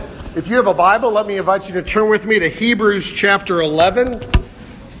If you have a Bible, let me invite you to turn with me to Hebrews chapter 11.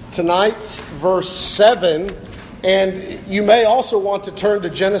 Tonight, verse 7. And you may also want to turn to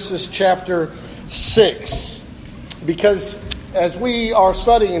Genesis chapter 6. Because as we are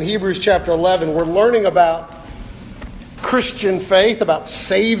studying in Hebrews chapter 11, we're learning about Christian faith, about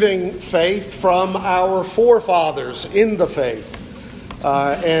saving faith from our forefathers in the faith.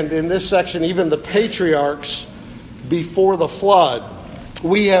 And in this section, even the patriarchs before the flood.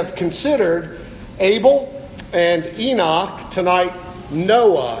 We have considered Abel and Enoch, tonight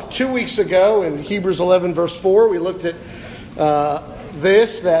Noah. 2 weeks ago in Hebrews 11 verse 4, we looked at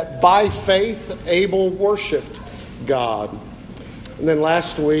that by faith Abel worshipped God. And then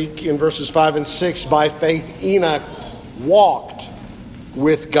last week in verses 5 and 6, by faith Enoch walked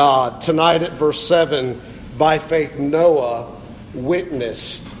with God. Tonight at verse 7, by faith Noah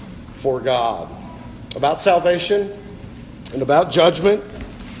witnessed for God. About salvation and about judgment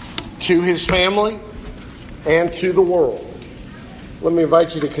to his family and to the world. Let me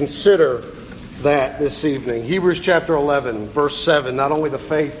invite you to consider that this evening. Hebrews chapter 11, verse 7, not only the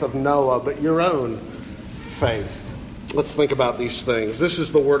faith of Noah, but your own faith. Let's think about these things. This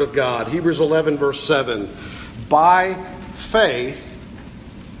is the Word of God. Hebrews 11, verse 7. By faith,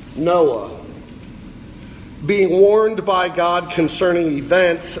 Noah, being warned by God concerning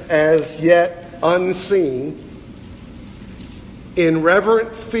events as yet unseen, in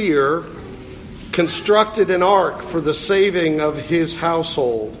reverent fear, constructed an ark for the saving of his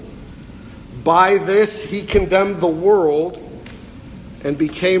household. By this he condemned the world and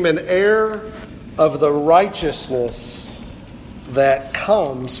became an heir of the righteousness that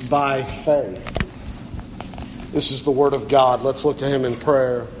comes by faith. This is the word of God. Let's look to him in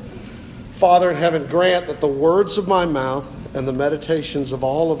prayer. Father in heaven, grant that the words of my mouth and the meditations of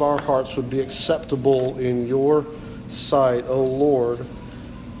all of our hearts would be acceptable in your sight, O Lord,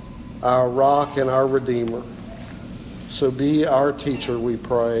 our rock and our redeemer. So be our teacher, we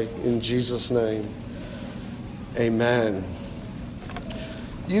pray, in Jesus' name. Amen.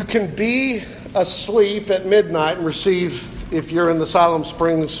 You can be asleep at midnight and receive, if you're in the Siloam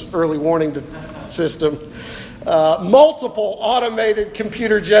Springs early warning system, multiple automated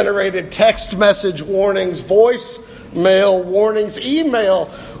computer-generated text message warnings, voicemail warnings,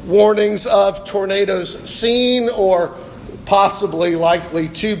 email warnings of tornadoes seen or possibly likely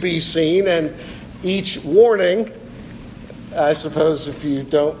to be seen. And each warning, I suppose if you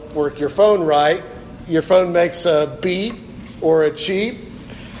don't work your phone right, your phone makes a beep or a cheep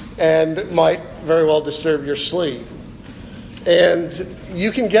and might very well disturb your sleep. And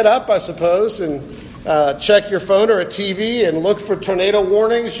you can get up, I suppose, and check your phone or a TV and look for tornado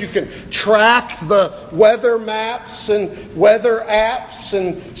warnings. You can track the weather maps and weather apps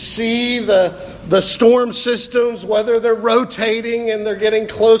and see the storm systems, whether they're rotating and they're getting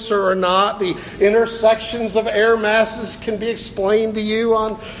closer or not. The intersections of air masses can be explained to you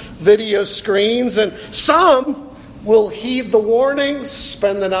on video screens. And some will heed the warnings,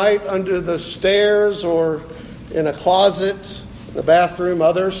 spend the night under the stairs or in a closet, in the bathroom.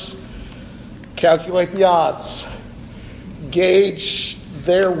 Others calculate the odds, gauge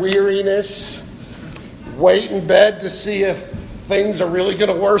their weariness, wait in bed to see if things are really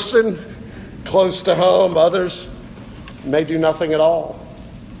going to worsen close to home. Others may do nothing at all.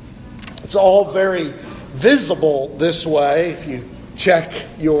 It's all very visible this way if you check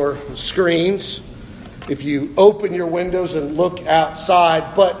your screens, if you open your windows and look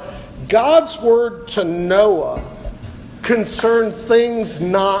outside. But God's word to Noah concerned things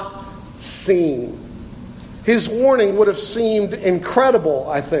not seen. His warning would have seemed incredible,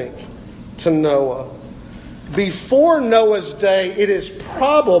 I think, to Noah. Before Noah's day, it is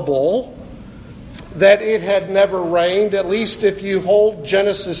probable that it had never rained, at least if you hold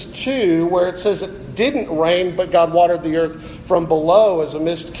Genesis 2, where it says it didn't rain, but God watered the earth from below as a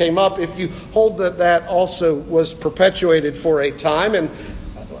mist came up. If you hold that also was perpetuated for a time, and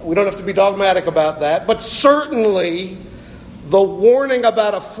we don't have to be dogmatic about that, but certainly the warning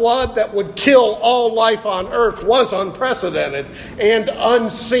about a flood that would kill all life on earth was unprecedented and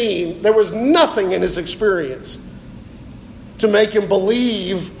unseen. There was nothing in his experience to make him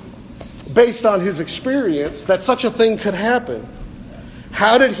believe, based on his experience, that such a thing could happen.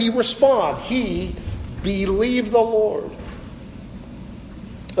 How did he respond? He believed the Lord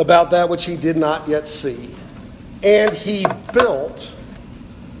about that which he did not yet see. And he built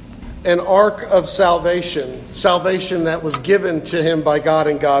an ark of salvation that was given to him by God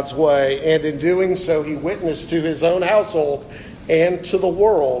in God's way. And in doing so, he witnessed to his own household and to the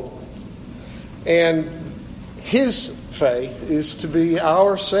world. And his faith is to be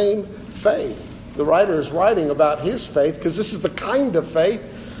our same faith. The writer is writing about his faith because this is the kind of faith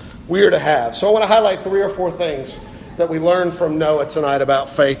we are to have. So I want to highlight 3 or 4 things that we learn from Noah tonight about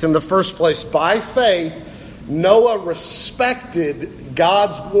faith. In the first place, by faith, Noah respected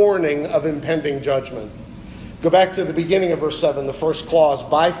God's warning of impending judgment. Go back to the beginning of verse 7, the first clause.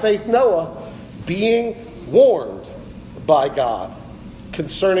 By faith, Noah, being warned by God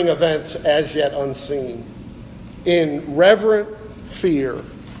concerning events as yet unseen, in reverent fear,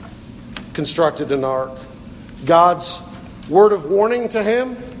 constructed an ark. God's word of warning to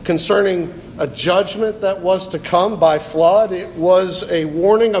him concerning a judgment that was to come by flood. It was a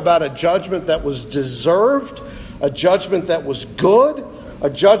warning about a judgment that was deserved, a judgment that was good, a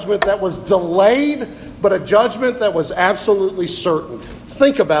judgment that was delayed, but a judgment that was absolutely certain.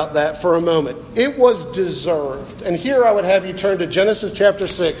 Think about that for a moment. It was deserved. And here I would have you turn to Genesis chapter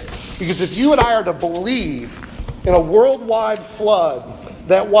 6, because if you and I are to believe in a worldwide flood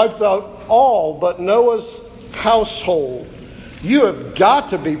that wiped out all but Noah's household, you have got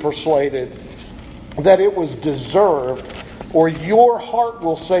to be persuaded that it was deserved, or your heart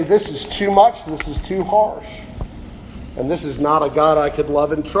will say, this is too much, this is too harsh. And this is not a God I could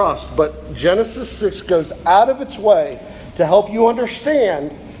love and trust. But Genesis 6 goes out of its way to help you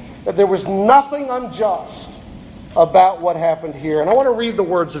understand that there was nothing unjust about what happened here. And I want to read the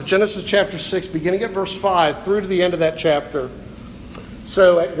words of Genesis chapter 6, beginning at verse 5, through to the end of that chapter.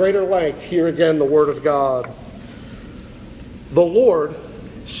 So at greater length, hear again the word of God. The Lord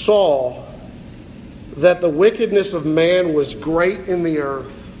saw that the wickedness of man was great in the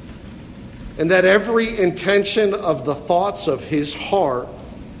earth, and that every intention of the thoughts of his heart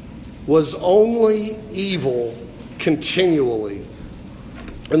was only evil continually.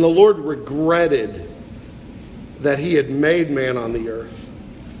 And the Lord regretted that he had made man on the earth,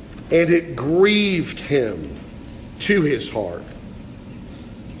 and it grieved him to his heart.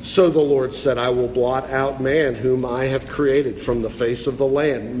 So the Lord said, I will blot out man whom I have created from the face of the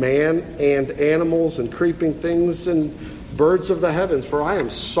land, man and animals and creeping things and birds of the heavens, for I am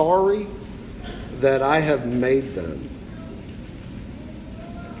sorry that I have made them.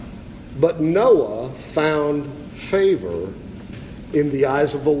 But Noah found favor in the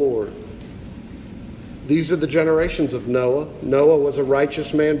eyes of the Lord. These are the generations of Noah. Noah was a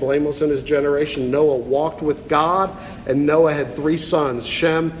righteous man, blameless in his generation. Noah walked with God, and Noah had 3 sons,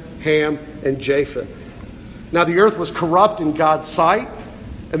 Shem, Ham, and Japheth. Now the earth was corrupt in God's sight,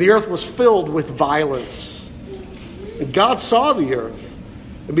 and the earth was filled with violence. And God saw the earth,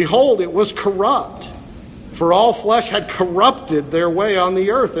 and behold, it was corrupt, for all flesh had corrupted their way on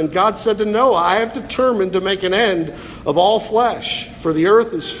the earth. And God said to Noah, I have determined to make an end of all flesh, for the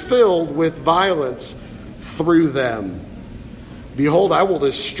earth is filled with violence through them. Behold, I will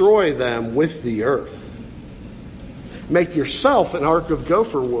destroy them with the earth. Make yourself an ark of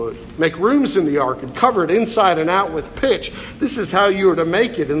gopher wood. Make rooms in the ark and cover it inside and out with pitch. This is how you are to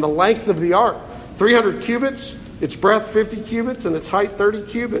make it in the length of the ark. 300 cubits, its breadth 50 cubits, and its height 30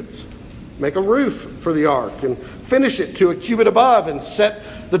 cubits. Make a roof for the ark and finish it to a cubit above, and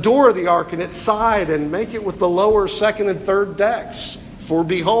set the door of the ark in its side and make it with the lower, second, and third decks. For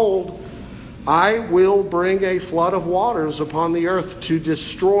behold, I will bring a flood of waters upon the earth to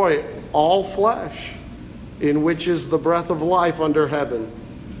destroy all flesh, in which is the breath of life under heaven.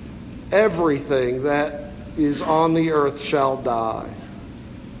 Everything that is on the earth shall die.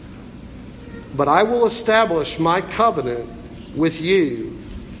 But I will establish my covenant with you,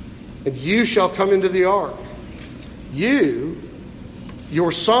 and you shall come into the ark. You,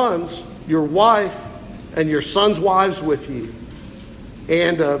 your sons, your wife, and your sons' wives with you.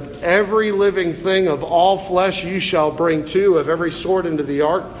 And of every living thing of all flesh you shall bring 2 of every sort into the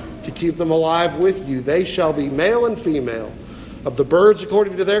ark to keep them alive with you. They shall be male and female, of the birds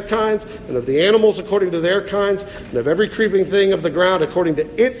according to their kinds, and of the animals according to their kinds, and of every creeping thing of the ground according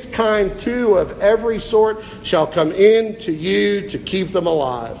to its kind. 2 of every sort shall come in to you to keep them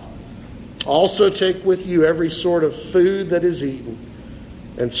alive. Also take with you every sort of food that is eaten,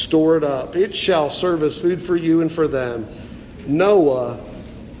 and store it up. It shall serve as food for you and for them. Noah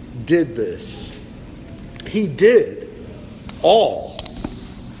did this. He did all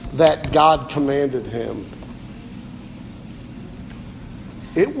that God commanded him.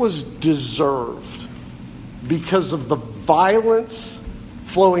 It was deserved because of the violence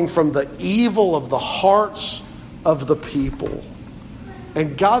flowing from the evil of the hearts of the people.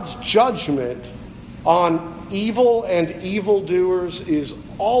 And God's judgment on evil and evildoers is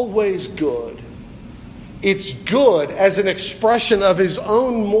always good. It's good as an expression of his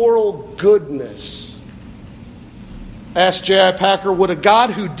own moral goodness. Asked J.I. Packer, would a God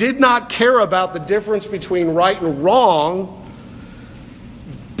who did not care about the difference between right and wrong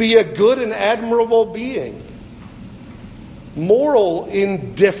be a good and admirable being? Moral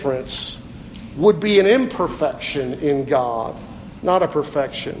indifference would be an imperfection in God, not a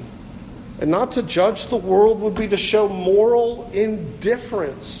perfection. And not to judge the world would be to show moral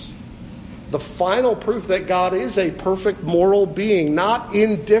indifference. The final proof that God is a perfect moral being, not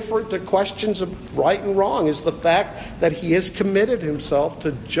indifferent to questions of right and wrong, is the fact that he has committed himself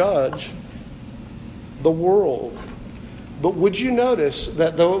to judge the world. But would you notice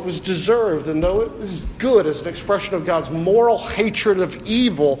that though it was deserved and though it was good as an expression of God's moral hatred of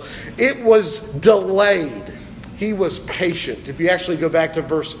evil, it was delayed. He was patient. If you actually go back to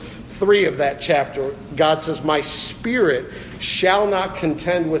verse 3 of that chapter, God says, "My spirit shall not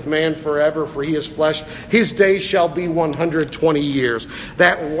contend with man forever, for he is flesh. His days shall be 120 years.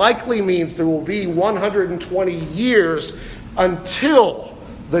 That likely means there will be 120 years until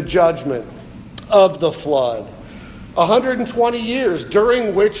the judgment of the flood. 120 years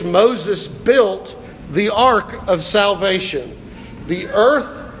during which Moses built the ark of salvation. The earth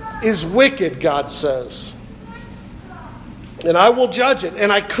is wicked, God says. And I will judge it.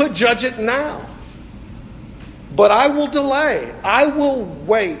 And I could judge it now. But I will delay. I will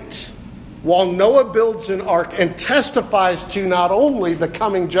wait while Noah builds an ark and testifies to not only the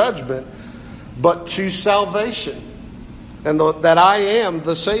coming judgment, but to salvation. And that I am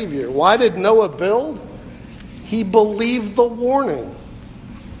the Savior. Why did Noah build? He believed the warning.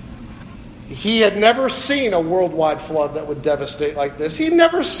 He had never seen a worldwide flood that would devastate like this. He'd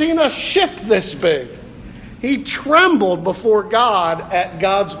never seen a ship this big. He trembled before God at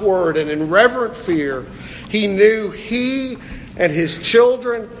God's word, and in reverent fear, he knew he and his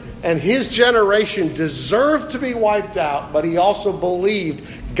children and his generation deserved to be wiped out, but he also believed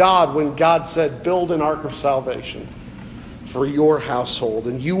God when God said, "Build an ark of salvation for your household,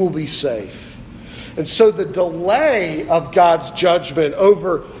 and you will be safe." And so the delay of God's judgment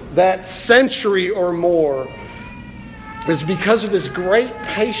over that century or more is because of his great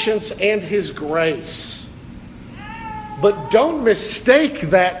patience and his grace. But don't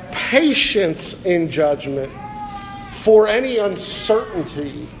mistake that patience in judgment for any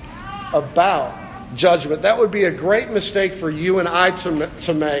uncertainty about judgment. That would be a great mistake for you and I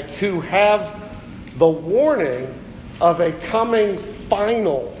to make, who have the warning of a coming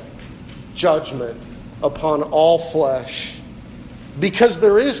final judgment upon all flesh. Because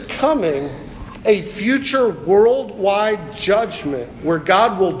there is coming a future worldwide judgment where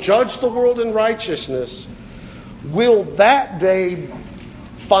God will judge the world in righteousness. Will that day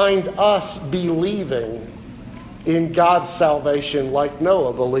find us believing in God's salvation like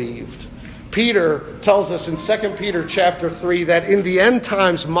Noah believed? Peter tells us in 2 Peter chapter 3 that in the end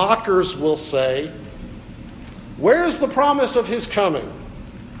times mockers will say, "Where is the promise of his coming?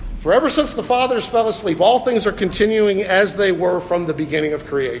 For ever since the fathers fell asleep, all things are continuing as they were from the beginning of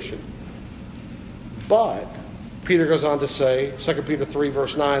creation." But, Peter goes on to say, 2 Peter 3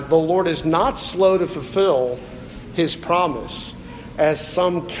 verse 9, "The Lord is not slow to fulfill his promise, as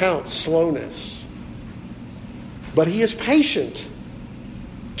some count slowness. But he is patient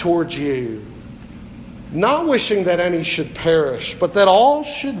towards you, not wishing that any should perish, but that all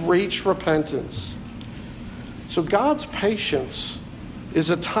should reach repentance." So God's patience is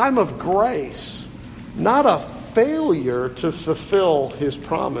a time of grace, not a failure to fulfill his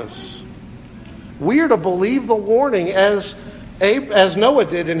promise. We are to believe the warning as Noah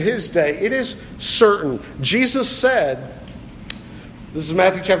did in his day. It is certain. Jesus said, this is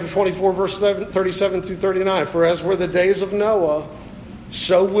Matthew chapter 24, verse 37 through 39, "For as were the days of Noah,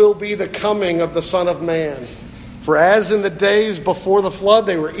 so will be the coming of the Son of Man. For as in the days before the flood,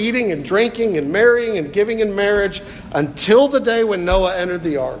 they were eating and drinking and marrying and giving in marriage until the day when Noah entered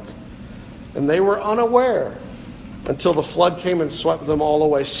the ark. And they were unaware until the flood came and swept them all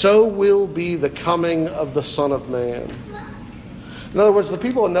away. So will be the coming of the Son of Man." In other words, the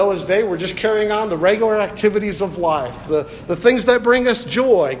people in Noah's day were just carrying on the regular activities of life, the things that bring us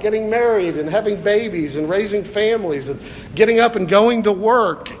joy, getting married and having babies and raising families and getting up and going to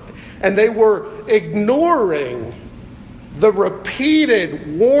work. And they were ignoring the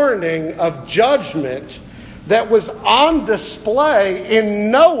repeated warning of judgment that was on display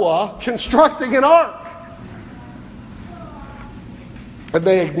in Noah constructing an ark. And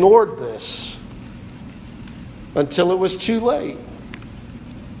they ignored this until it was too late.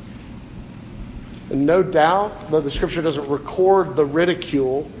 And no doubt, though the scripture doesn't record the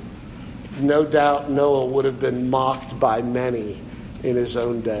ridicule, no doubt Noah would have been mocked by many in his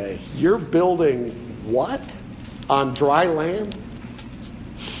own day. You're building what? On dry land?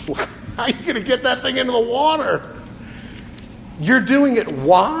 How are you going to get that thing into the water? You're doing it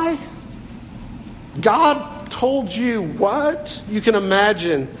why? God told you what? You can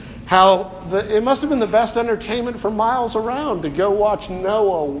imagine It must have been the best entertainment for miles around to go watch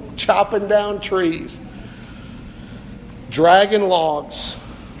Noah chopping down trees, dragging logs,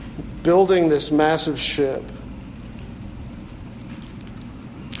 building this massive ship.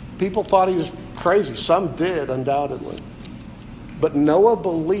 People thought he was crazy. Some did, undoubtedly. But Noah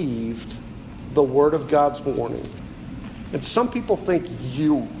believed the word of God's warning. And some people think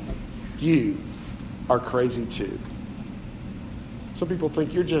you are crazy too. Some people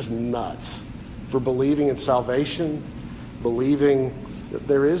think you're just nuts for believing in salvation, believing that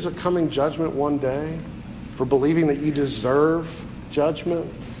there is a coming judgment one day, for believing that you deserve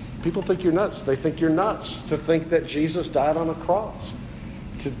judgment. People think you're nuts. They think you're nuts to think that Jesus died on a cross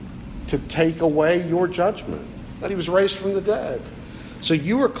to take away your judgment, that he was raised from the dead. So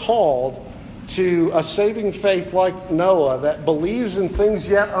you are called to a saving faith like Noah that believes in things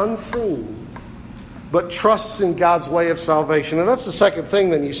yet unseen, but trusts in God's way of salvation. And that's the second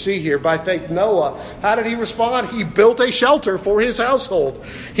thing then you see here. By faith, Noah, how did he respond? He built a shelter for his household.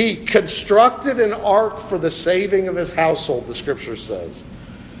 He constructed an ark for the saving of his household, the scripture says.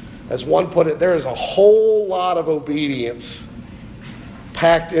 As one put it, there is a whole lot of obedience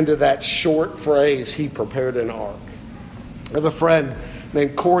packed into that short phrase, he prepared an ark. I have a friend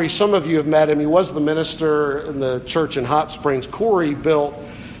named Corey. Some of you have met him. He was the minister in the church in Hot Springs. Corey built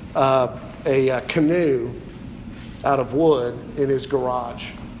a canoe out of wood in his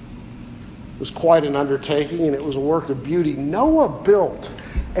garage. It was quite an undertaking, and it was a work of beauty. Noah built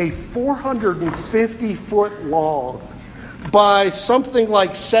a 450-foot long by something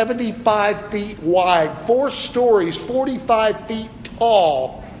like 75 feet wide, 4 stories, 45 feet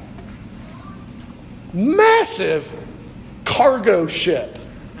tall, massive cargo ship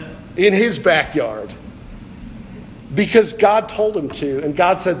in his backyard. Because God told him to, and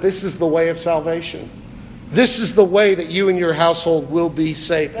God said, this is the way of salvation. This is the way that you and your household will be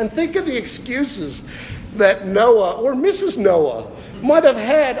safe. And think of the excuses that Noah or Mrs. Noah might have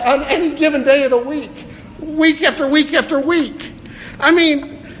had on any given day of the week after week after week. I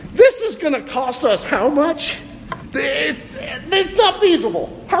mean, this is going to cost us how much? It's not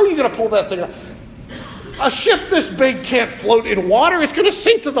feasible. How are you going to pull that thing up? A ship this big can't float in water. It's going to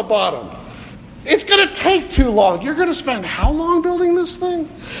sink to the bottom. It's going to take too long. You're going to spend how long building this thing?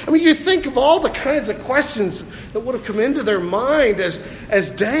 I mean, you think of all the kinds of questions that would have come into their mind as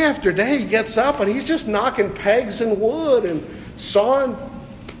day after day he gets up and he's just knocking pegs in wood and sawing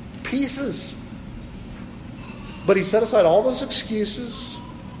pieces. But he set aside all those excuses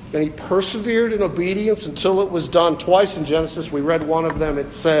and he persevered in obedience until it was done. Twice in Genesis, we read one of them.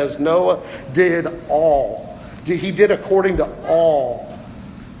 It says Noah did all. He did according to all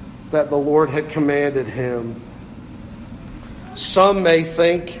that the Lord had commanded him. Some may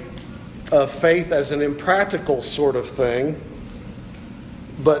think of faith as an impractical sort of thing,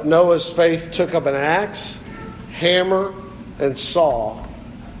 but Noah's faith took up an axe, hammer, and saw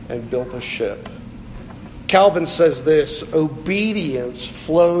and built a ship. Calvin says this: obedience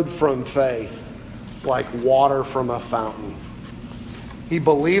flowed from faith like water from a fountain. He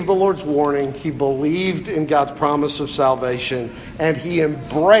believed the Lord's warning, he believed in God's promise of salvation, and he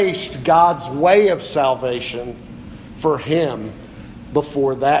embraced God's way of salvation for him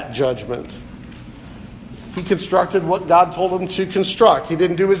before that judgment. He constructed what God told him to construct. He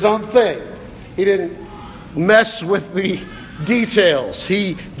didn't do his own thing. He didn't mess with the details.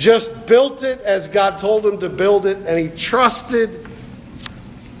 He just built it as God told him to build it, and he trusted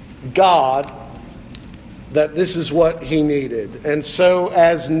God that this is what he needed. And so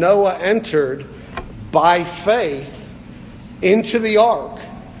as Noah entered by faith into the ark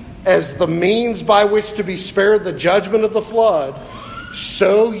as the means by which to be spared the judgment of the flood,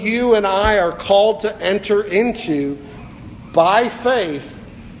 so you and I are called to enter into, by faith,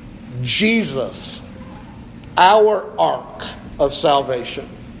 Jesus, our ark of salvation,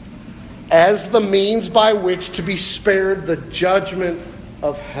 as the means by which to be spared the judgment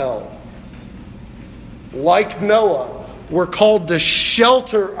of hell. Like Noah, we're called to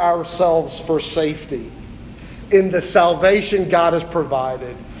shelter ourselves for safety in the salvation God has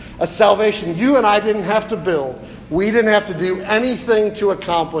provided. A salvation you and I didn't have to build. We didn't have to do anything to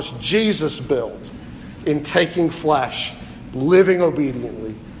accomplish. Jesus built in taking flesh, living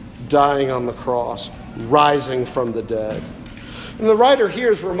obediently, dying on the cross, rising from the dead. And the writer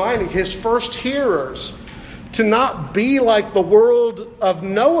here is reminding his first hearers to not be like the world of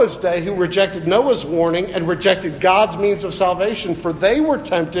Noah's day, who rejected Noah's warning and rejected God's means of salvation, for they were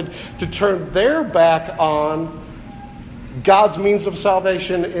tempted to turn their back on God's means of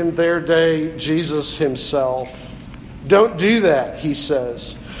salvation in their day, Jesus himself. Don't do that, he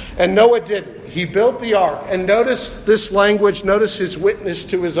says. And Noah didn't. He built the ark. And notice this language, notice his witness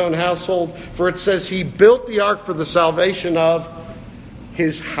to his own household, for it says he built the ark for the salvation of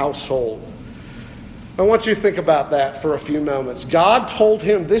his household. I want you to think about that for a few moments. God told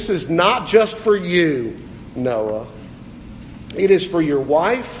him, this is not just for you, Noah. It is for your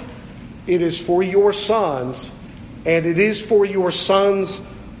wife, it is for your sons, and it is for your sons'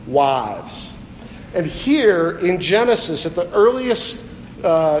 wives. And here in Genesis, at the earliest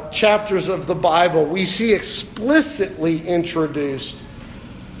chapters of the Bible, we see explicitly introduced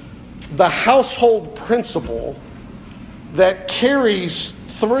the household principle that carries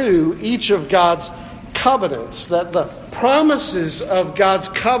through each of God's covenants, that the promises of God's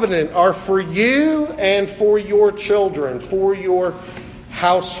covenant are for you and for your children, for your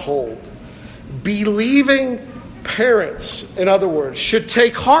household. Believing parents, in other words, should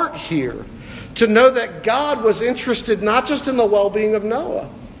take heart here to know that God was interested not just in the well-being of Noah,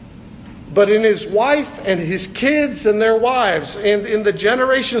 but in his wife and his kids and their wives and in the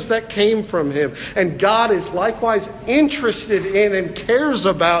generations that came from him. And God is likewise interested in and cares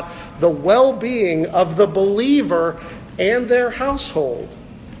about the well-being of the believer and their household.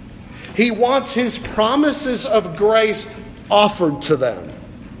 He wants his promises of grace offered to them.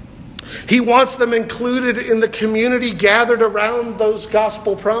 He wants them included in the community gathered around those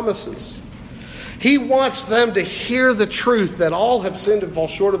gospel promises. He wants them to hear the truth that all have sinned and fall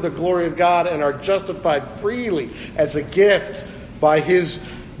short of the glory of God and are justified freely as a gift by his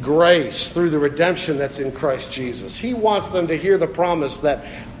grace through the redemption that's in Christ Jesus. He wants them to hear the promise that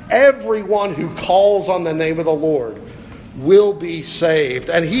everyone who calls on the name of the Lord will be saved.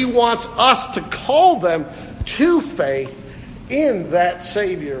 And he wants us to call them to faith in that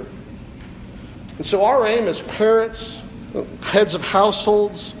Savior. And so our aim as parents, heads of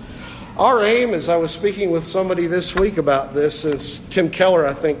households, our aim, as I was speaking with somebody this week about this, as Tim Keller,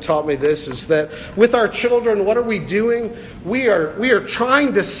 I think, taught me this, is that with our children, what are we doing? We are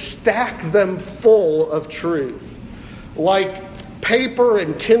trying to stack them full of truth, like paper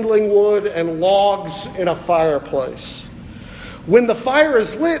and kindling wood and logs in a fireplace. When the fire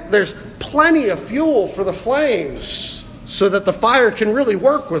is lit, there's plenty of fuel for the flames so that the fire can really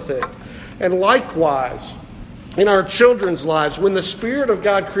work with it. And likewise, in our children's lives, when the Spirit of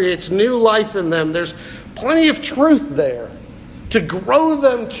God creates new life in them, there's plenty of truth there to grow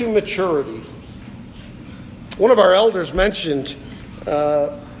them to maturity. One of our elders mentioned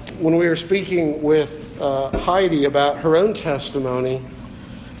when we were speaking with Heidi about her own testimony,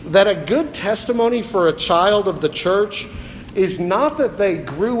 that a good testimony for a child of the church is not that they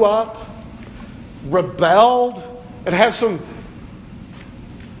grew up, rebelled, and have some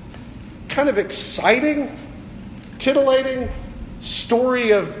kind of exciting, titillating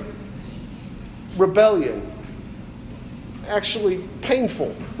story of rebellion. Actually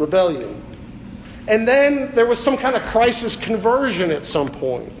painful rebellion. And then there was some kind of crisis conversion at some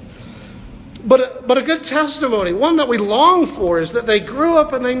point. But a good testimony, one that we long for, is that they grew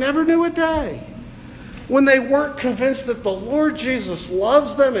up and they never knew a day when they weren't convinced that the Lord Jesus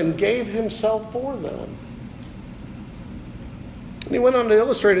loves them and gave himself for them. And he went on to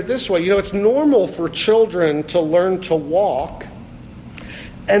illustrate it this way. It's normal for children to learn to walk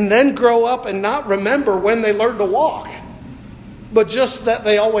and then grow up and not remember when they learned to walk, but just that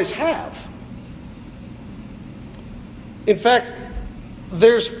they always have. In fact,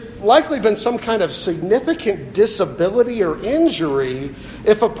 there's likely been some kind of significant disability or injury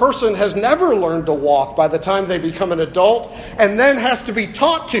if a person has never learned to walk by the time they become an adult and then has to be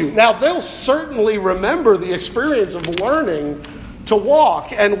taught to. Now, they'll certainly remember the experience of learning to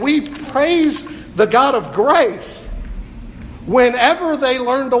walk, and we praise the God of grace whenever they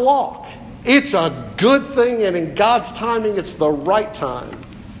learn to walk. It's a good thing, and in God's timing, it's the right time.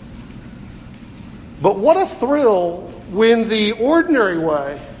 But what a thrill when the ordinary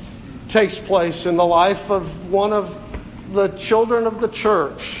way takes place in the life of one of the children of the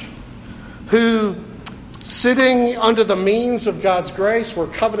church who, sitting under the means of God's grace, where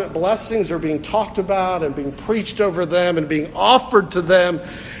covenant blessings are being talked about and being preached over them and being offered to them,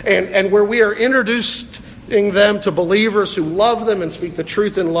 and where we are introducing them to believers who love them and speak the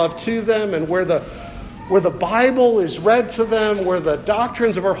truth in love to them, and where the Bible is read to them, where the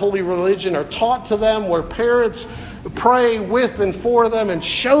doctrines of our holy religion are taught to them, where parents pray with and for them and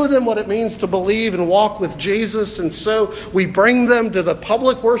show them what it means to believe and walk with Jesus. And so we bring them to the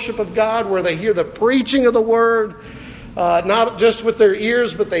public worship of God where they hear the preaching of the Word, not just with their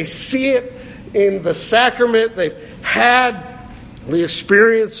ears, but they see it in the sacrament. They've had the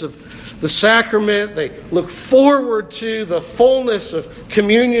experience of the sacrament. They look forward to the fullness of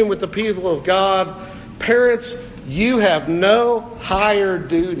communion with the people of God. Parents, you have no higher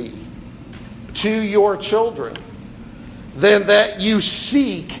duty to your children than that you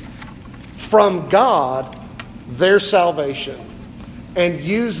seek from God their salvation and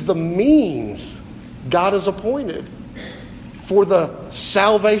use the means God has appointed for the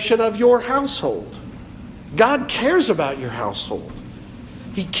salvation of your household. God cares about your household.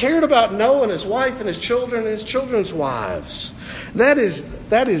 He cared about Noah and his wife and his children and his children's wives. That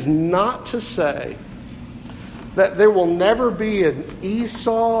is not to say that there will never be an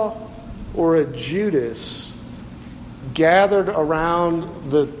Esau or a Judas gathered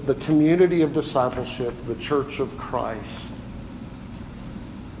around the community of discipleship, the church of Christ.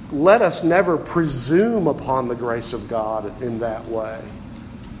 Let us never presume upon the grace of God in that way.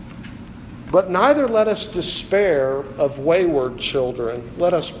 But neither let us despair of wayward children.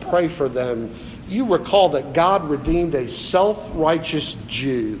 Let us pray for them. You recall that God redeemed a self-righteous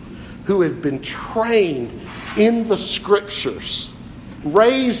Jew who had been trained in the Scriptures,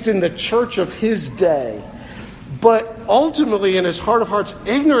 raised in the church of his day, but ultimately in his heart of hearts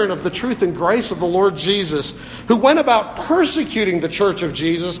ignorant of the truth and grace of the Lord Jesus, who went about persecuting the church of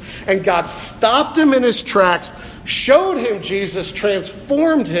Jesus, and God stopped him in his tracks, showed him Jesus,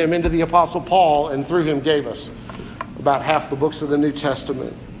 transformed him into the Apostle Paul, and through him gave us about half the books of the New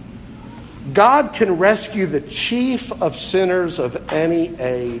Testament. God can rescue the chief of sinners of any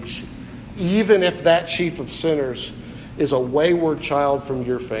age, even if that chief of sinners is a wayward child from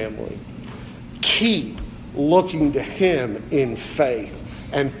your family. Keep looking to him in faith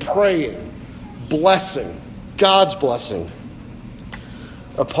and praying, blessing, God's blessing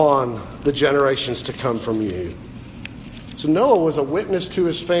upon the generations to come from you. So Noah was a witness to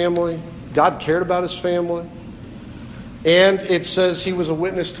his family. God cared about his family. And it says he was a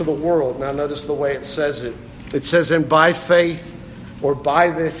witness to the world. Now notice the way it says it. It says, and by faith, or by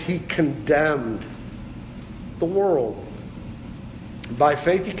this, he condemned the world. By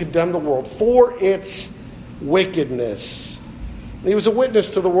faith he condemned the world for its wickedness. He was a witness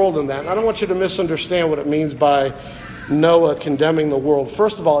to the world in that. And I don't want you to misunderstand what it means by Noah condemning the world.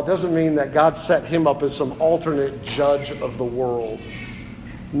 First of all, it doesn't mean that God set him up as some alternate judge of the world.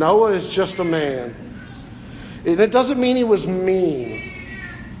 Noah is just a man. And it doesn't mean he was mean.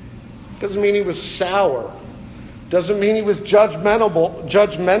 It doesn't mean he was sour. It doesn't mean he was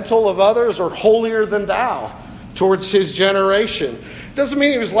judgmental of others or holier than thou towards his generation. It doesn't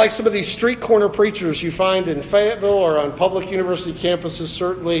mean he was like some of these street corner preachers you find in Fayetteville or on public university campuses,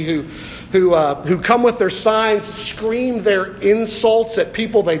 certainly, who come with their signs, scream their insults at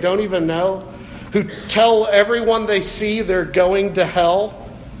people they don't even know, who tell everyone they see they're going to hell.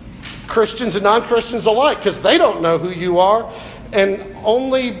 Christians and non-Christians alike, because they don't know who you are, and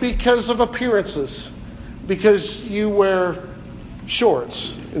only because of appearances, because you wear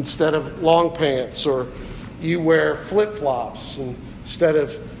shorts instead of long pants, or you wear flip-flops instead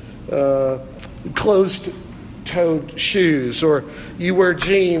of closed-toed shoes, or you wear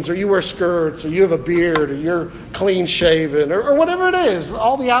jeans, or you wear skirts, or you have a beard, or you're clean-shaven, or whatever it is,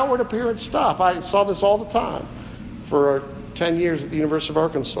 all the outward appearance stuff. I saw this all the time for 10 years at the University of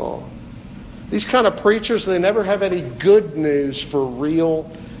Arkansas. These kind of preachers, they never have any good news for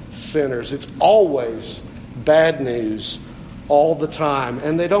real sinners. It's always bad news all the time.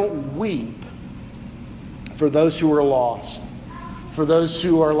 And they don't weep for those who are lost, for those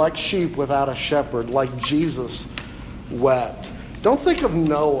who are like sheep without a shepherd, like Jesus wept. Don't think of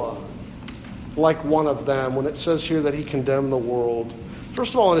Noah like one of them when it says here that he condemned the world.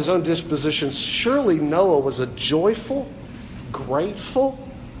 First of all, in his own disposition, surely Noah was a joyful, grateful,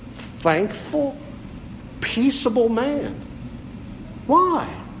 thankful, peaceable man. Why?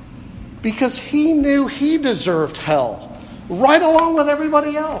 Because he knew he deserved hell, right along with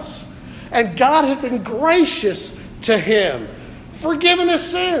everybody else. And God had been gracious to him, forgiven his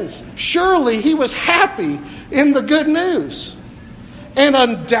sins. Surely he was happy in the good news. And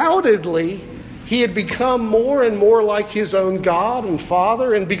undoubtedly, he had become more and more like his own God and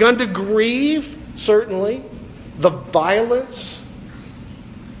Father, and begun to grieve, certainly, the violence,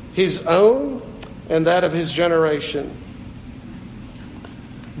 his own and that of his generation.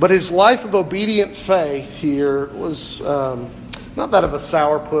 But his life of obedient faith here was not that of a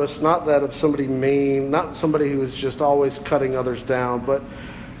sourpuss, not that of somebody mean, not somebody who was just always cutting others down, but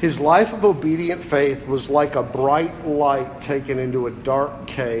his life of obedient faith was like a bright light taken into a dark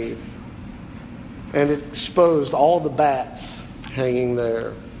cave, and it exposed all the bats hanging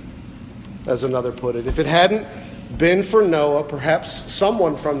there, as another put it. If it hadn't been for Noah, perhaps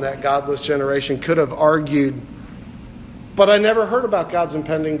someone from that godless generation could have argued, but I never heard about God's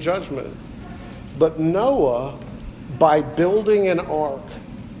impending judgment. But Noah, by building an ark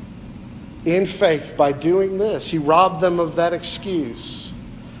in faith, by doing this, he robbed them of that excuse.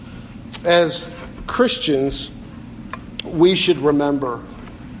 As Christians, we should remember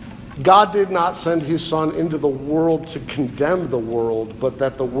God did not send his Son into the world to condemn the world, but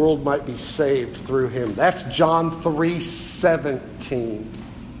that the world might be saved through him. That's John 3:17.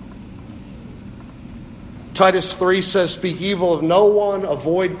 Titus 3 says, "Speak evil of no one,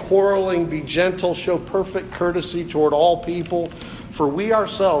 avoid quarreling, be gentle, show perfect courtesy toward all people. For we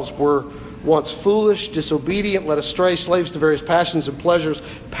ourselves were once foolish, disobedient, led astray, slaves to various passions and pleasures,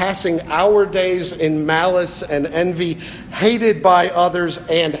 passing our days in malice and envy, hated by others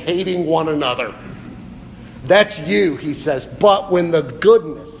and hating one another." That's you, he says. But when the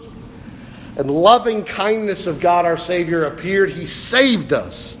goodness and loving kindness of God our Savior appeared, he saved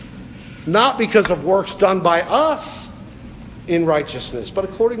us, not because of works done by us in righteousness, but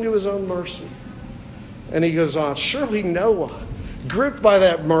according to his own mercy. And he goes on, surely Noah, gripped by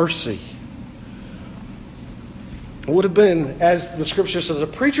that mercy, would have been, as the scripture says, a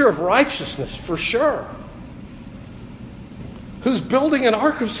preacher of righteousness for sure, who's building an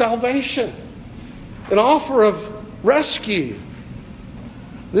ark of salvation, an offer of rescue.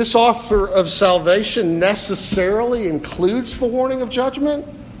 This offer of salvation necessarily includes the warning of judgment,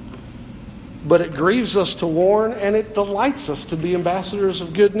 but it grieves us to warn, and it delights us to be ambassadors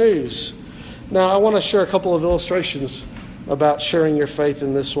of good news. Now, I want to share a couple of illustrations about sharing your faith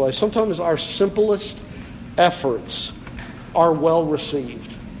in this way. Sometimes our simplest efforts are well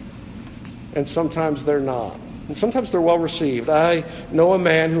received, and sometimes they're not. And sometimes they're well received. I know a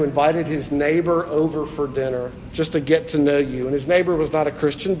man who invited his neighbor over for dinner just to get to know you. And his neighbor was not a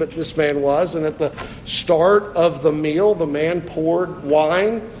Christian, but this man was. And at the start of the meal, the man poured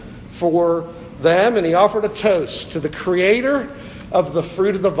wine for them, and he offered a toast to the creator of the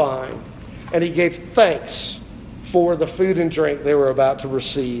fruit of the vine. And he gave thanks for the food and drink they were about to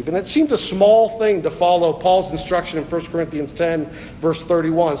receive. And it seemed a small thing to follow Paul's instruction in 1 Corinthians 10, verse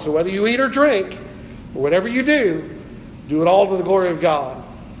 31. So whether you eat or drink, or whatever you do it all to the glory of God.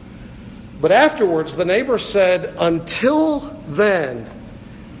 But afterwards, the neighbor said, until then,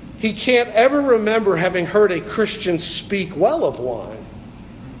 he can't ever remember having heard a Christian speak well of wine.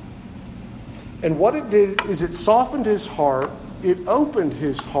 And what it did is it softened his heart. It opened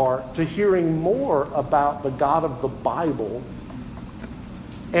his heart to hearing more about the God of the Bible.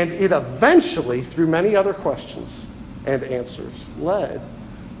 And it eventually, through many other questions and answers, led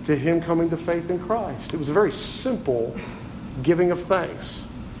to him coming to faith in Christ. It was a very simple giving of thanks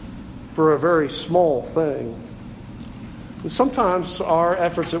for a very small thing. And sometimes our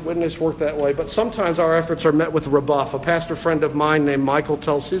efforts at Witness work that way, but sometimes our efforts are met with rebuff. A pastor friend of mine named Michael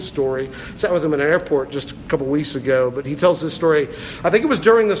tells his story. I sat with him in an airport just a couple weeks ago, but he tells this story. I think it was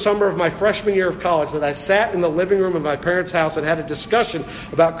during the summer of my freshman year of college that I sat in the living room of my parents' house and had a discussion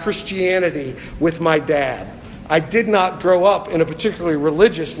about Christianity with my dad. I did not grow up in a particularly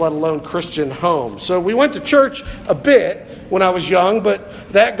religious, let alone Christian home. So we went to church a bit when I was young,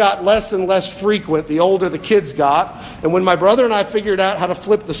 but that got less and less frequent the older the kids got. And when my brother and I figured out how to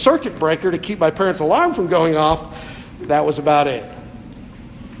flip the circuit breaker to keep my parents' alarm from going off, that was about it.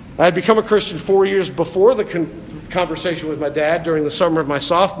 I had become a Christian 4 years before the conversation with my dad during the summer of my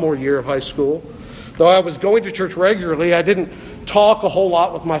sophomore year of high school. Though I was going to church regularly, I didn't talk a whole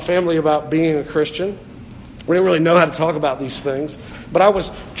lot with my family about being a Christian. We didn't really know how to talk about these things, but I was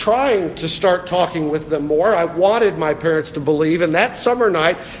trying to start talking with them more. I wanted my parents to believe, and that summer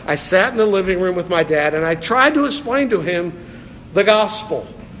night, I sat in the living room with my dad, and I tried to explain to him the gospel,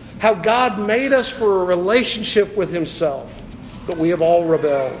 how God made us for a relationship with himself, but we have all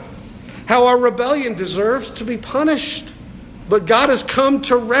rebelled, how our rebellion deserves to be punished, but God has come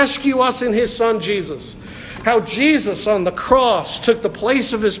to rescue us in his Son Jesus. How Jesus on the cross took the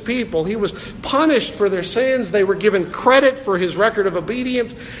place of his people. He was punished for their sins. They were given credit for his record of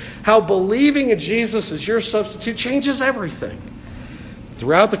obedience. How believing in Jesus as your substitute changes everything.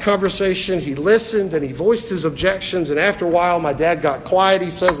 Throughout the conversation, he listened and he voiced his objections. And after a while, my dad got quiet,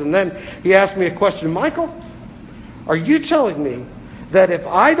 he says, and then he asked me a question. Michael, are you telling me that if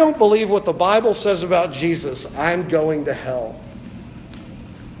I don't believe what the Bible says about Jesus, I'm going to hell?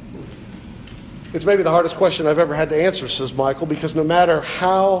 It's maybe the hardest question I've ever had to answer, says Michael, because no matter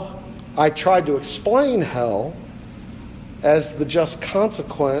how I tried to explain hell as the just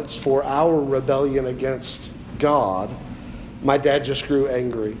consequence for our rebellion against God, my dad just grew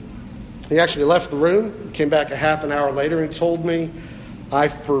angry. He actually left the room, came back a half an hour later and told me, I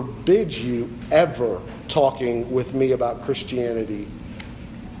forbid you ever talking with me about Christianity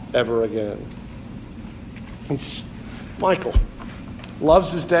ever again. Michael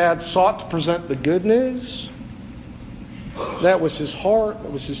loves his dad, sought to present the good news. That was his heart.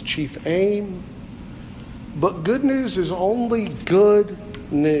 That was his chief aim. But good news is only good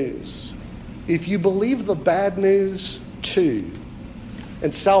news. If you believe the bad news too,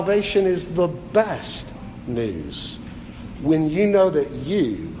 and salvation is the best news, when you know that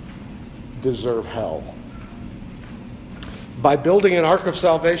you deserve hell. By building an ark of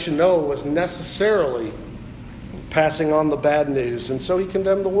salvation, Noah was necessarily passing on the bad news, and so he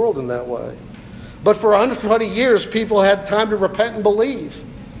condemned the world in that way. But for 120 years, people had time to repent and believe,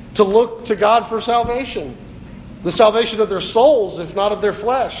 to look to God for salvation. The salvation of their souls, if not of their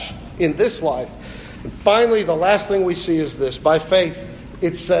flesh, in this life. And finally, the last thing we see is this. By faith,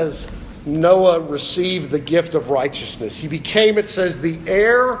 it says, Noah received the gift of righteousness. He became, it says, the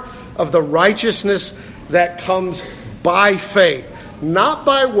heir of the righteousness that comes by faith. Not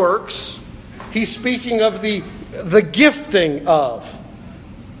by works. He's speaking of the gifting of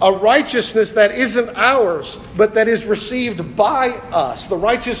a righteousness that isn't ours, but that is received by us. The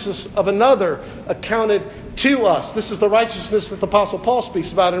righteousness of another accounted to us. This is the righteousness that the Apostle Paul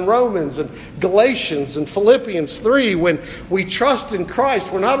speaks about in Romans and Galatians and Philippians 3. When we trust in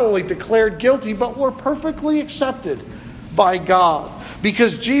Christ, we're not only declared guilty, but we're perfectly accepted by God.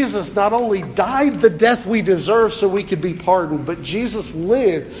 Because Jesus not only died the death we deserve so we could be pardoned, but Jesus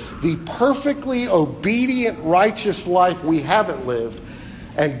lived the perfectly obedient, righteous life we haven't lived.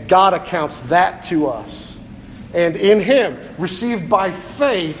 And God accounts that to us. And in Him, received by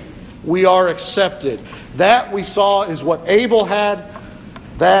faith, we are accepted. That we saw is what Abel had.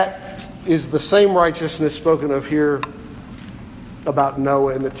 That is the same righteousness spoken of here about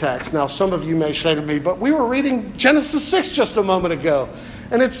Noah in the text. Now, some of you may say to me, but we were reading Genesis 6 just a moment ago,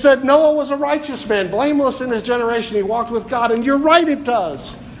 and it said Noah was a righteous man, blameless in his generation. He walked with God, and you're right, it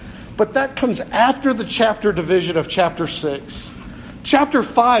does. But that comes after the chapter division of chapter 6. Chapter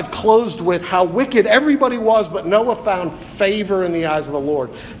 5 closed with how wicked everybody was, but Noah found favor in the eyes of the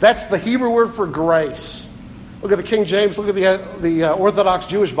Lord. That's the Hebrew word for grace. Look at the King James, look at the Orthodox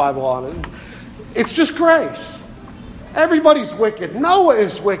Jewish Bible on it. It's just grace. Everybody's wicked. Noah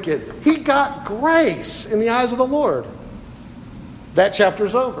is wicked. He got grace in the eyes of the Lord. That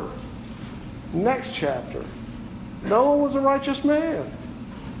chapter's over. Next chapter. Noah was a righteous man.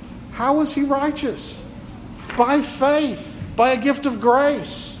 How was he righteous? By faith. By a gift of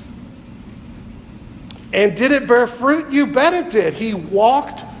grace. And did it bear fruit? You bet it did. He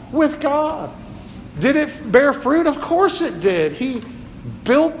walked with God. Did it bear fruit? Of course it did. He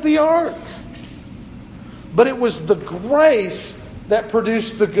built the ark. But it was the grace that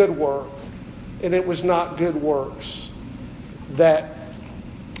produced the good work. And it was not good works that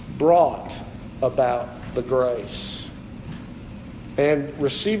brought about the grace. And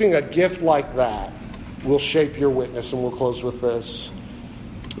receiving a gift like that will shape your witness, and we'll close with this.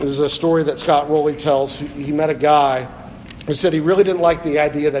 There's a story that Scott Rowley tells. He met a guy who said he really didn't like the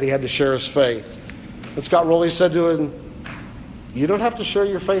idea that he had to share his faith. And Scott Rowley said to him, you don't have to share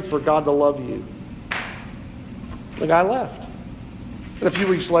your faith for God to love you. The guy left. And a few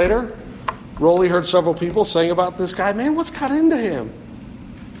weeks later, Rowley heard several people saying about this guy, man, what's got into him?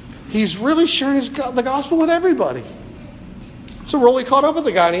 He's really sharing the gospel with everybody. So Rowley caught up with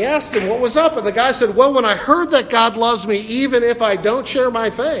the guy and he asked him what was up. And the guy said, well, when I heard that God loves me even if I don't share my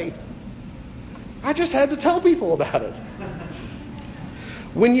faith, I just had to tell people about it.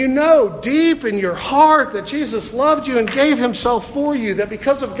 When you know deep in your heart that Jesus loved you and gave Himself for you, that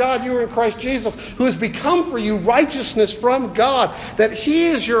because of God you are in Christ Jesus, who has become for you righteousness from God, that He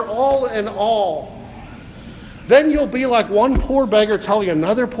is your all in all, then you'll be like one poor beggar telling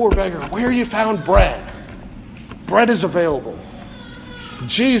another poor beggar, where you found bread. Bread is available.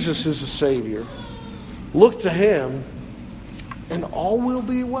 Jesus is the Savior. Look to Him and all will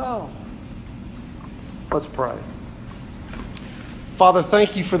be well. Let's pray. Father,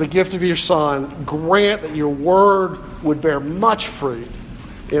 thank You for the gift of Your Son. Grant that Your word would bear much fruit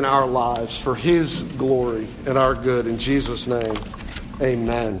in our lives for His glory and our good. In Jesus' name,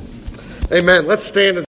 amen. Amen. Let's stand and